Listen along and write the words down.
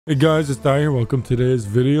Hey guys, it's Ty here. Welcome to today's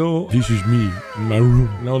video. This is me in my room.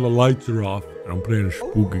 Now the lights are off and I'm playing a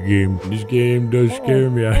spooky game. This game does scare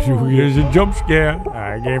me. There's a jump scare.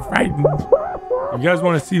 I get frightened. If you guys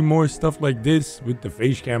want to see more stuff like this with the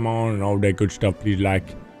face cam on and all that good stuff, please like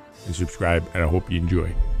and subscribe, and I hope you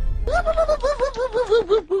enjoy.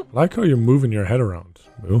 I like how you're moving your head around.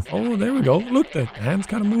 Oh, there we go. Look, the hands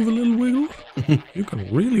kind of move a little wiggle. You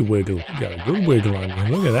can really wiggle. You got a good wiggle on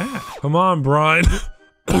you. Look at that. Come on, Brian.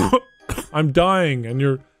 I'm dying and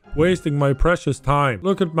you're wasting my precious time.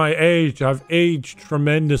 Look at my age. I've aged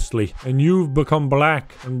tremendously and you've become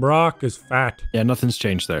black and Brock is fat. Yeah, nothing's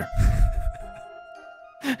changed there.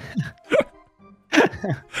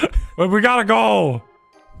 But we gotta go.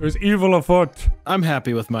 There's evil afoot. I'm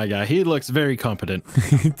happy with my guy. He looks very competent.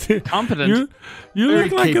 Competent? You look Very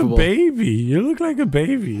like capable. a baby. You look like a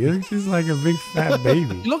baby. You look just like a big fat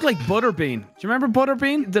baby. You look like Butterbean. Do you remember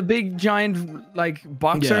Butterbean? The big giant like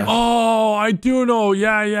boxer? Yeah. Oh, I do know.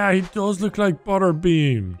 Yeah, he does look like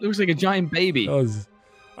Butterbean. Looks like a giant baby. Does.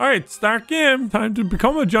 All right, start game. Time to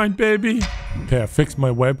become a giant baby. Okay, I fixed my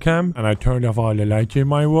webcam and I turned off all the lights in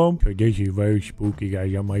my room. So this is very spooky,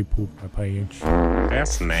 guys. I might poop my pants.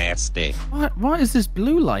 That's nasty. What is this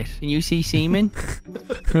blue light? Can you see semen?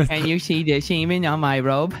 Can you see the semen on my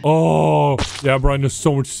robe? Oh, yeah, Brian, there's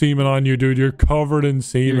so much semen on you, dude. You're covered in You're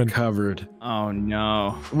semen. covered. Oh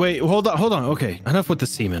no. Wait, hold on. Okay, enough with the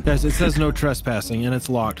semen. Guys, it says no trespassing and it's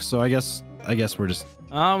locked. So I guess we're just.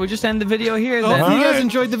 Oh, we just end the video here Oh, then. if you guys Alright.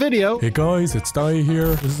 enjoyed the video. Hey guys, it's Dai here.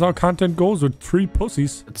 This is how content goes with 3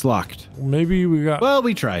 pussies. It's locked. Maybe we got... Well,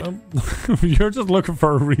 we tried. You're just looking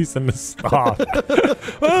for a reason to stop.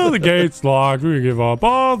 Well, the gate's locked. We give up.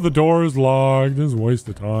 Oh, the door's locked. This is a waste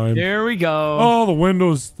of time. Here we go. Oh, the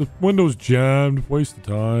window's jammed. Waste of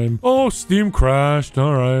time. Oh, Steam crashed.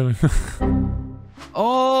 All right.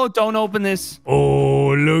 Oh, don't open this.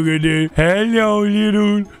 Oh, look at it. Hello,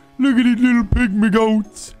 little... Look at these little pygmy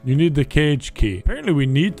goats. You need the cage key. Apparently, we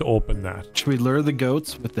need to open that. Should we lure the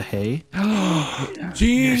goats with the hay?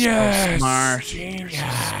 Genius. You're so smart.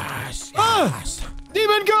 Genius. Ah!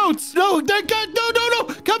 Demon goats! No, no!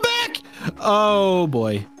 Come back! Oh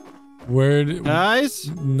boy, Where did...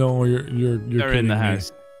 guys, No, you're They're in kidding the me.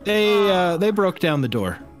 house. they broke down the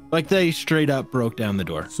door. Like they straight up broke down the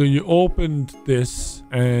door. So you opened this,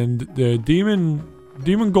 and the demon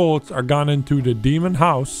goats are gone into the demon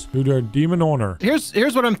house to their demon owner. Here's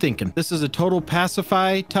what I'm thinking. This is a total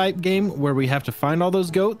pacify type game where we have to find all those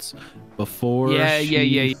goats before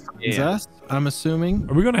she finds us, I'm assuming.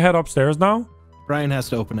 Are we gonna head upstairs now? Brian has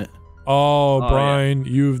to open it. Oh, yeah. Brian,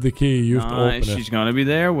 you have the key. You have to open She's it. gonna be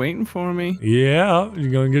there waiting for me. Yeah, you're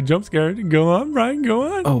gonna get jump scared. Go on, Brian. Go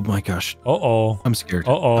on. Oh my gosh, Uh-oh. I'm scared.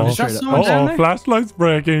 Uh-oh. I'm Is straight that up. someone down there? Flashlight's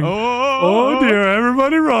breaking. Oh dear,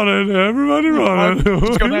 everybody running. Everybody running.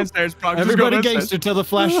 Just go downstairs, Brock. Just go Everybody downstairs. gangster till the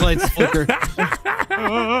flashlights flicker.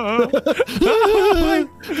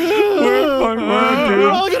 We're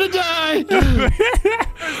all gonna die.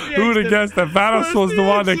 Who would have guessed that Vanos was the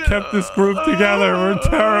one that kept this group together? We're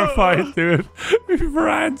terrified, dude. We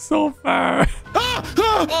ran so far.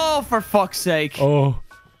 Oh, for fuck's sake. Oh,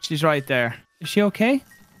 She's right there. Is she okay?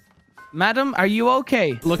 Madam, are you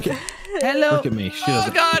okay? Look at Hello. me. She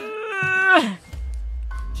Oh, doesn't. God.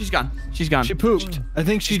 She's gone. She's gone. She pooped. I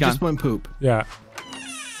think she She's just gone. went poop. yeah.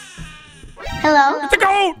 Hello? It's a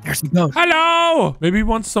goat. There's no. Hello. Maybe he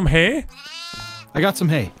wants some hay. I got some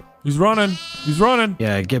hay. He's running. He's running.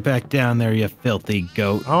 Yeah, get back down there, you filthy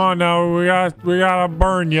goat. Come on now. We gotta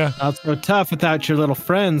burn you. Not so tough without your little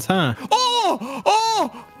friends, huh? Oh!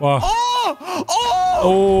 Oh! Wow. Oh! Oh!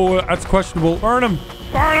 Oh, that's questionable. Burn him.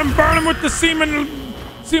 Burn him. Burn him with the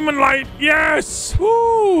semen light. Yes.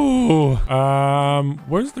 Ooh.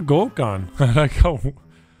 Where's the goat gone? Like, how?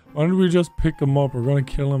 Why don't we just pick him up? We're gonna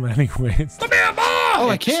kill him anyways. Oh,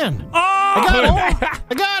 I can. Oh!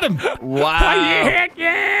 I got him. Wow.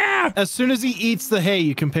 Yeah! As soon as he eats the hay,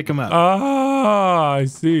 you can pick him up. Ah, I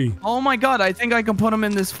see. Oh my God, I think I can put him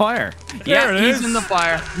in this fire. There it he's is. in the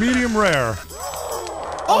fire. Medium rare.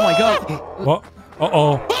 Oh my God. What?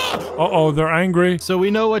 Uh-oh. Uh-oh, they're angry. So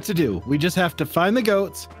we know what to do. We just have to find the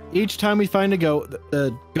goats. Each time we find a goat,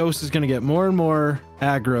 the ghost is going to get more and more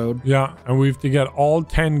aggroed. Yeah, and we have to get all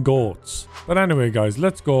 10 goats. But anyway, guys,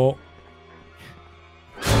 let's go.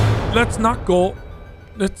 Let's not go.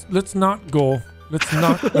 Let's not go.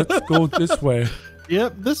 Let's go this way.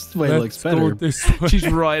 Yep, this way Let's looks go better. this way. She's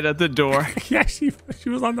right at the door. Yeah, she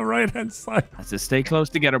was on the right-hand side. That's it. Stay close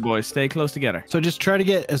together, boys. Stay close together. So just try to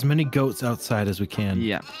get as many goats outside as we can.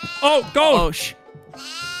 Yeah. Oh, goat! Oh,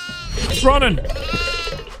 It's running.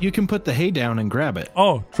 You can put the hay down and grab it.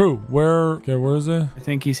 Oh, true. Where is it? I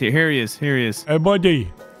think he's here. Here he is. Here he is. Hey, buddy.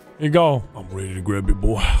 Here you go. I'm ready to grab it,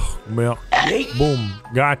 boy. Milk. Boom.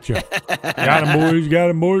 Gotcha. Got him, boys.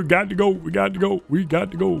 Got him, boys. Got to go. We got to go. We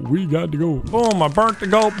got to go. We got to go. Boom. I burnt the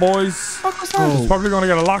goat, boys. It's probably going to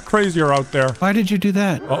get a lot crazier out there. Why did you do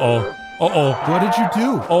that? Uh-oh. Uh-oh. What did you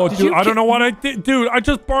do? Oh, dude, I don't know what I did. Dude, I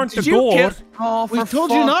just burnt the goat. Oh, we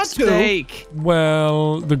told you not to.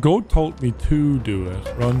 Well, the goat told me to do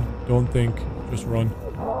it. Run. Don't think. Just run.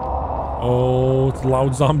 Oh, it's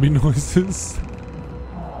loud zombie noises.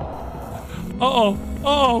 Uh-oh.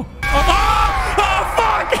 Uh-oh. Oh,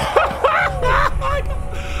 fuck!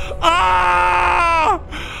 Ah!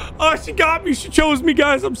 Oh, she got me. She chose me,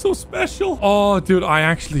 guys. I'm so special. Oh, dude, I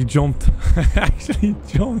actually jumped. I actually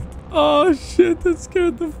jumped. Oh, shit. That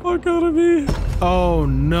scared the fuck out of me. Oh,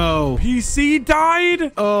 no. PC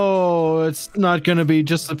died? Oh, it's not going to be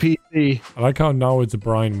just the PC. I like how now it's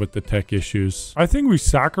Brian with the tech issues. I think we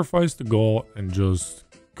sacrifice the goal and just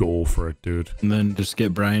go for it, dude. And then just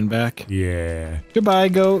get Brian back. Yeah. Goodbye,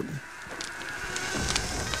 goat.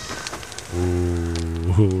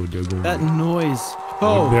 Ooh, that noise.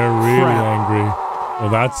 Oh, they're really angry. Well,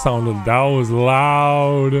 that was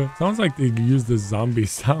loud. Sounds like they used the zombie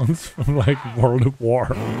sounds from like World of War.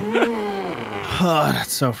 Oh,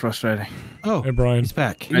 that's so frustrating. Oh, hey, Brian. He's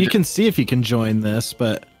back. You can see if you can join this,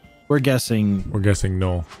 but we're guessing. We're guessing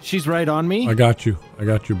no. She's right on me. I got you. I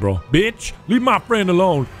got you, bro. Bitch, leave my friend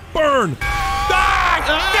alone. Burn.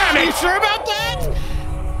 Damn it. Are you sure about that?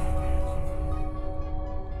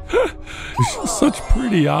 She's such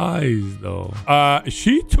pretty eyes, though.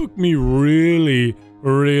 She took me really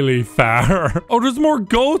far. Oh, there's more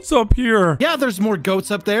goats up here. Yeah, there's more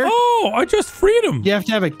goats up there. Oh, I just freed him. You have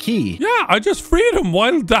to have a key. Yeah, I just freed him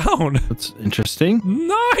while down. That's interesting.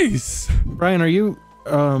 Nice. Brian, are you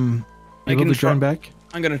able to join back?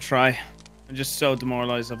 I'm gonna try. I'm just so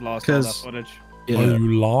demoralized I've lost all that footage. Yeah. Oh,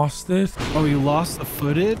 you lost it? Oh, you lost the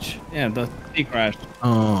footage? Yeah, the he crashed.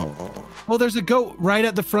 Oh. Well, there's a goat right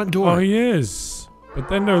at the front door. Oh, he is. But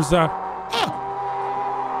then there's a...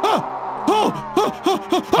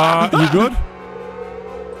 you good?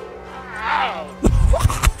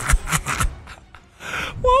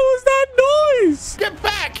 What was that noise? Get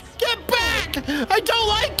back! Get back! I don't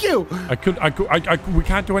like you! We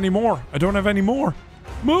can't do any more. I don't have any more.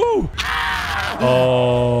 Move!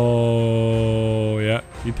 Oh, yeah.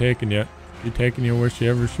 She's taking you. She's taking you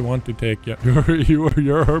wherever she wants to take you.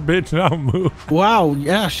 You're her bitch now. Move. Wow,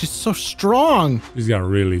 yeah, she's so strong. She's got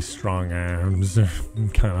really strong arms.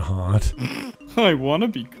 Kind of hot. I want to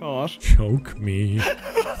be caught. Choke me.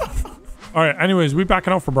 All right, anyways, we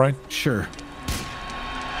backing out for Brian? Sure.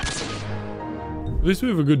 At least we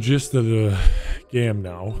have a good gist of the game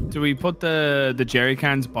now. Do we put the jerry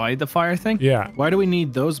cans by the fire thing? Yeah. Why do we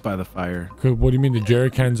need those by the fire? What do you mean the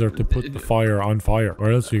jerry cans are to put the fire on fire?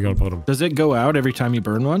 Where else are you gonna put them? Does it go out every time you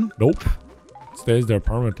burn one? Nope. It stays there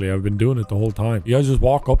permanently. I've been doing it the whole time. You guys just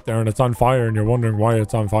walk up there and it's on fire and you're wondering why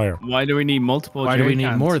it's on fire. Why do we need multiple Why do we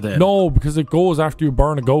need more then? No, because it goes after you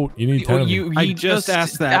burn a goat. You need 10 of them. I just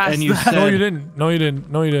asked that and you said... No, you didn't. No, you didn't.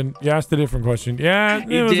 No, you didn't. You asked a different question. Yeah,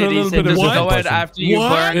 it was a little bit of a go different out after you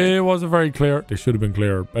burn it. It wasn't very clear. They should have been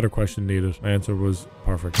clearer. Better question needed. My answer was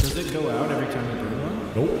perfect. Does it go out every time you burn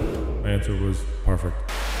one? Nope. My answer was perfect.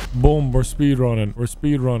 Boom, we're speed running. We're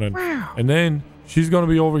speed running. Wow. And then she's gonna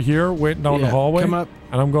be over here waiting down the hallway. Come up.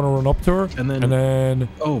 And I'm gonna run up to her. And then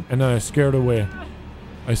I scared her away.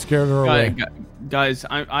 I scared her away. Guys,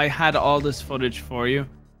 I had all this footage for you.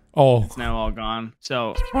 Oh. It's now all gone.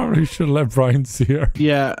 So probably should let Brian see her.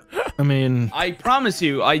 Yeah. I mean, I promise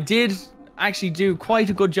you, I did actually do quite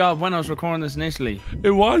a good job when I was recording this initially.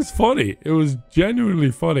 It was funny. It was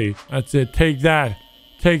genuinely funny. That's it. Take that.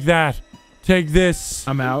 Take that. Take this.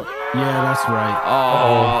 I'm out. Yeah, that's right.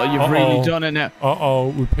 Oh, you've really done it now. Uh-oh,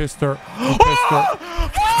 we pissed her. We pissed her.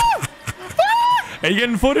 Are you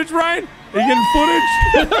getting footage, Ryan? Are you getting footage?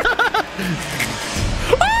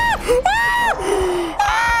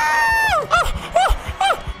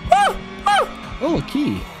 Oh, a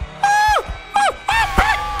key.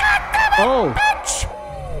 Oh.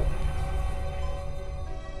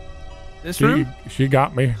 This room? She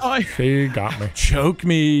got me. She got me. Choke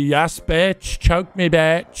me, yes, bitch. Choke me,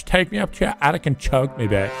 bitch. Take me up to your attic and choke me,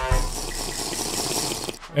 bitch.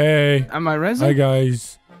 Hey. Am I resin? Hi,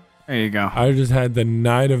 guys. There you go. I just had the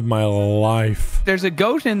night of my life. There's a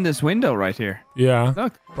goat in this window right here. Yeah.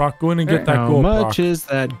 Look. Brock, go in and get that goat, How much is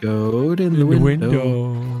that goat in the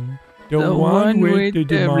window? The one with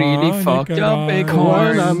the really fucked up big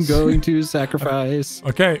horns. One I'm going to sacrifice.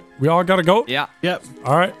 Okay, we all gotta go? Yeah. Yep.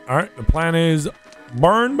 All right. The plan is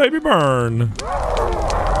burn, baby, burn.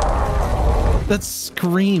 That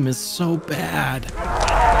scream is so bad.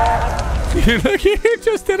 You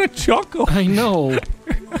just did a chuckle. I know.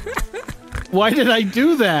 Why did I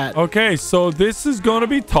do that? Okay, so this is gonna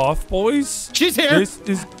be tough, boys. She's here. This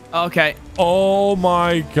is... Okay. Oh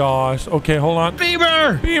my gosh. Okay, hold on. Beam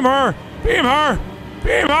her. Beam her! Beam her!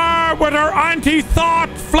 Beam her with her anti-thought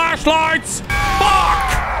flashlights! Fuck!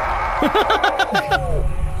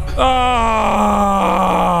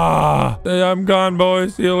 I'm gone,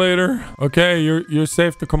 boys. See you later. Okay, you're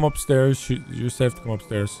safe to come upstairs. You're safe to come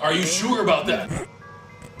upstairs. Are you sure about that?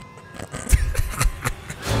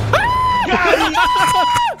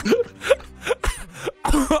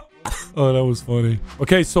 Oh, that was funny.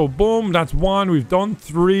 Okay, so boom, that's 1. We've done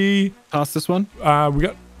 3. Toss this one. We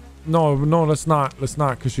got... No, let's not,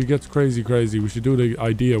 because she gets crazy. We should do the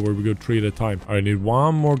idea where we go 3 at a time. All right, I need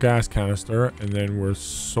 1 more gas canister, and then we're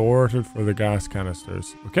sorted for the gas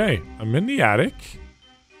canisters. Okay, I'm in the attic.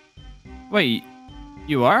 Wait,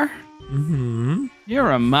 you are? Mm-hmm.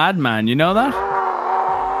 You're a madman, you know that?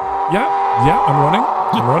 Yeah, I'm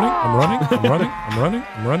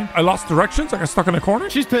running. I lost directions. I got stuck in a corner.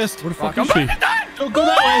 She's pissed. Where the fuck is she? Don't go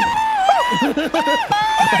that way.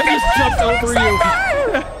 I just jumped over you.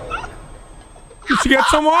 Did she get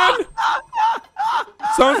someone?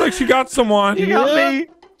 Sounds like she got someone. You got me.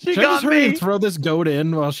 She Should I got just hurry me. and throw this goat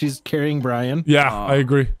in while she's carrying Brian? Yeah, I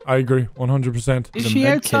agree. 100%. Is she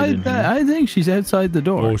outside that? I think she's outside the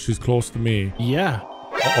door. Oh, she's close to me. Yeah.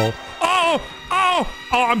 Uh-oh.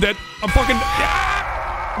 Oh, I'm dead. I'm fucking...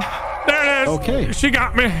 Yeah! There it is. Okay. She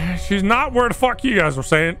got me. She's not where the fuck you guys were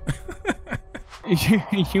saying.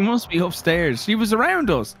 You must be upstairs. She was around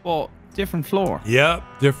us. Well, different floor. Yep.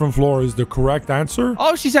 Different floor is the correct answer.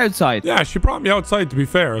 Oh, she's outside. Yeah, she brought me outside, to be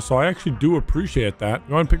fair, so I actually do appreciate that.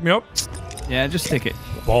 You want to pick me up? Yeah, just stick it.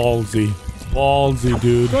 Ballsy,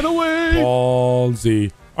 dude. Run away.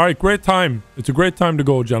 Ballsy. All right, great time. It's a great time to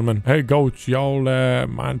go, gentlemen. Hey, goats, y'all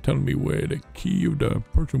mind telling me where the key of the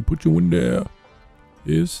person put you in there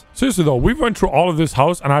is? Seriously, though, we went through all of this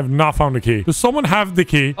house, and I've not found the key. Does someone have the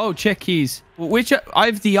key? Oh, check keys. Which? I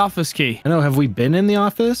have the office key. I know. Have we been in the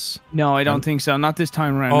office? No, I don't think so. Not this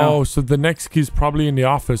time around. Oh, no. so the next key's probably in the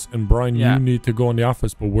office, and Brian, you need to go in the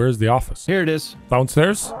office. But where's the office? Here it is.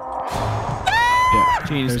 Downstairs? Yeah.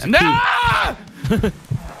 Jeez. There's a key.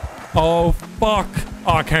 Oh, fuck.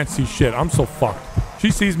 Oh, I can't see shit. I'm so fucked. She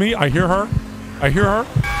sees me. I hear her.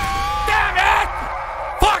 Damn it!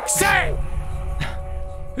 Fuck's sake!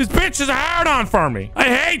 This bitch is a hard-on for me. I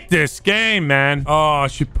hate this game, man. Oh,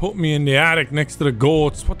 she put me in the attic next to the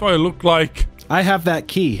goats. What do I look like? I have that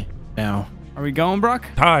key now. Are we going, Brock?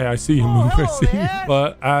 Hi, I see you move. I see you.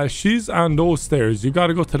 But she's on those stairs. You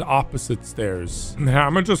gotta go to the opposite stairs. Nah,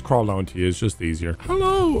 I'm gonna just crawl down to you. It's just easier.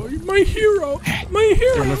 Hello, my hero. My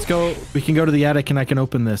hero. Here, let's go. We can go to the attic and I can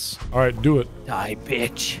open this. All right, do it. Die,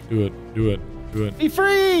 bitch. Do it. Be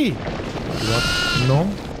free. What? No.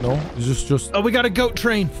 It's just... Oh, we got a goat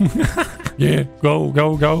train. Yeah, go.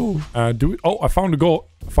 Do it. Oh, I found a goat.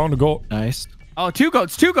 Nice. Oh, two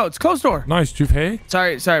goats. Closed door. Nice, Chief. Hey.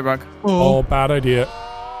 Sorry, Brock. Oh, bad idea.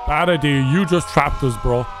 You just trapped us,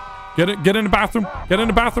 bro. Get in the bathroom.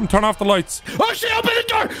 Turn off the lights. Oh, she opened the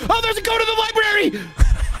door. Oh, there's a goat in the library.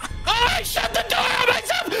 Oh, I shut the door on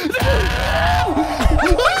myself. No!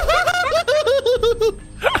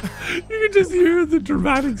 You can just hear the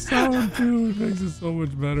dramatic sound, too. It makes it so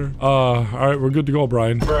much better. All right, we're good to go,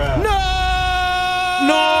 Brian. No!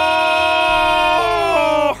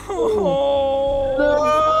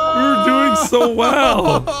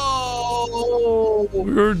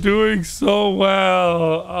 We were doing so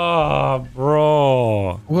well. Ah,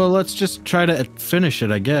 bro. Well, let's just try to finish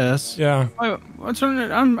it, I guess. Yeah. Wait, what's wrong?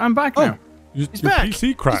 I'm back now. Your back.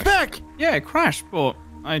 PC crashed. He's back. Yeah, it crashed, but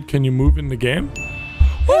Can you move in the game?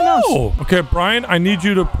 Oh, okay, Brian, I need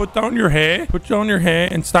you to put down your hay.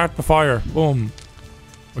 And start the fire. Boom.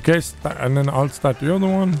 Okay, and then I'll start the other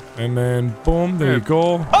one. And then, boom, there you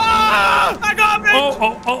go. Ah! I got it!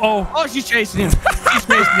 Oh. Oh, she's chasing him.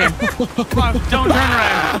 Come on, don't turn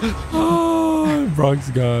around. Oh, Brock's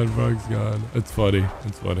gone. It's funny.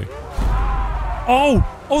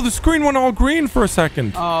 Oh, the screen went all green for a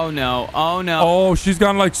second. Oh, no. Oh, she's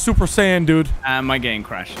gone like Super Saiyan, dude. My game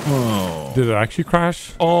crashed. Oh. Did it actually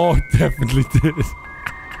crash? Oh, it definitely did.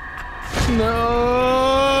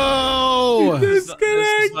 No! He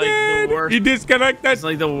disconnected. He disconnected. It's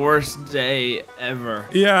like the worst day ever.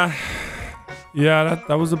 Yeah,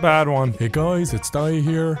 that was a bad one. Hey guys, it's Dai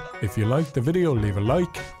here. If you liked the video, leave a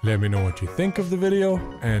like. Let me know what you think of the video.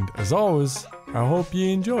 And as always, I hope you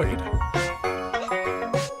enjoyed.